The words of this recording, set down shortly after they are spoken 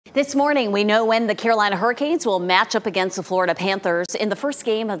This morning, we know when the Carolina Hurricanes will match up against the Florida Panthers in the first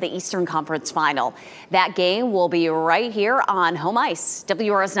game of the Eastern Conference Final. That game will be right here on home ice.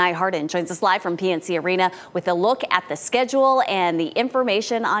 WR's Nia Harden joins us live from PNC Arena with a look at the schedule and the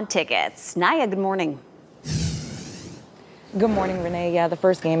information on tickets. Nia, good morning. Good morning, Renee. Yeah, the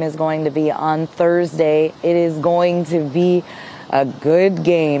first game is going to be on Thursday. It is going to be a good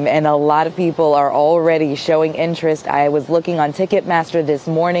game, and a lot of people are already showing interest. I was looking on Ticketmaster this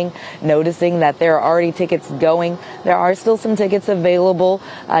morning, noticing that there are already tickets going. There are still some tickets available,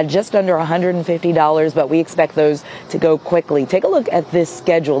 just under $150, but we expect those to go quickly. Take a look at this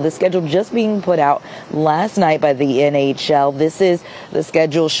schedule. The schedule just being put out last night by the NHL. This is the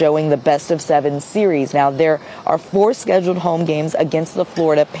schedule showing the best of 7 series. Now, there are 4 scheduled home games against the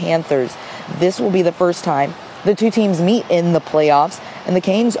Florida Panthers. This will be the first time the two teams meet in the playoffs, and the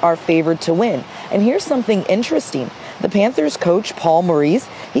Canes are favored to win. And here's something interesting. The Panthers coach, Paul Maurice,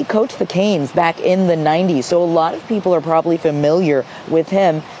 he coached the Canes back in the 90s, so a lot of people are probably familiar with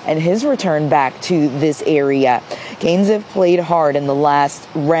him and his return back to this area. Canes have played hard in the last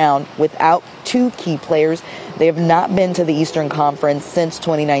round without 2 key players. They have not been to the Eastern Conference since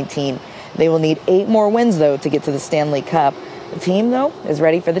 2019. They will need 8 more wins, though, to get to the Stanley Cup. The team, though, is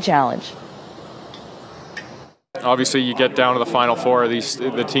ready for the challenge. Obviously, you get down to the Final Four.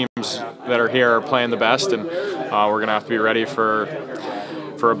 The teams that are here are playing the best, and we're going to have to be ready for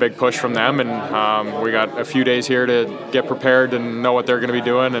a big push from them. And we got a few days here to get prepared and know what they're going to be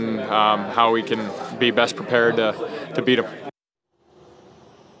doing and how we can be best prepared to beat them.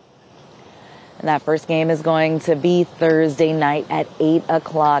 And that first game is going to be Thursday night at 8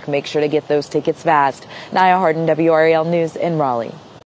 o'clock. Make sure to get those tickets fast. Nia Harden, WRAL News in Raleigh.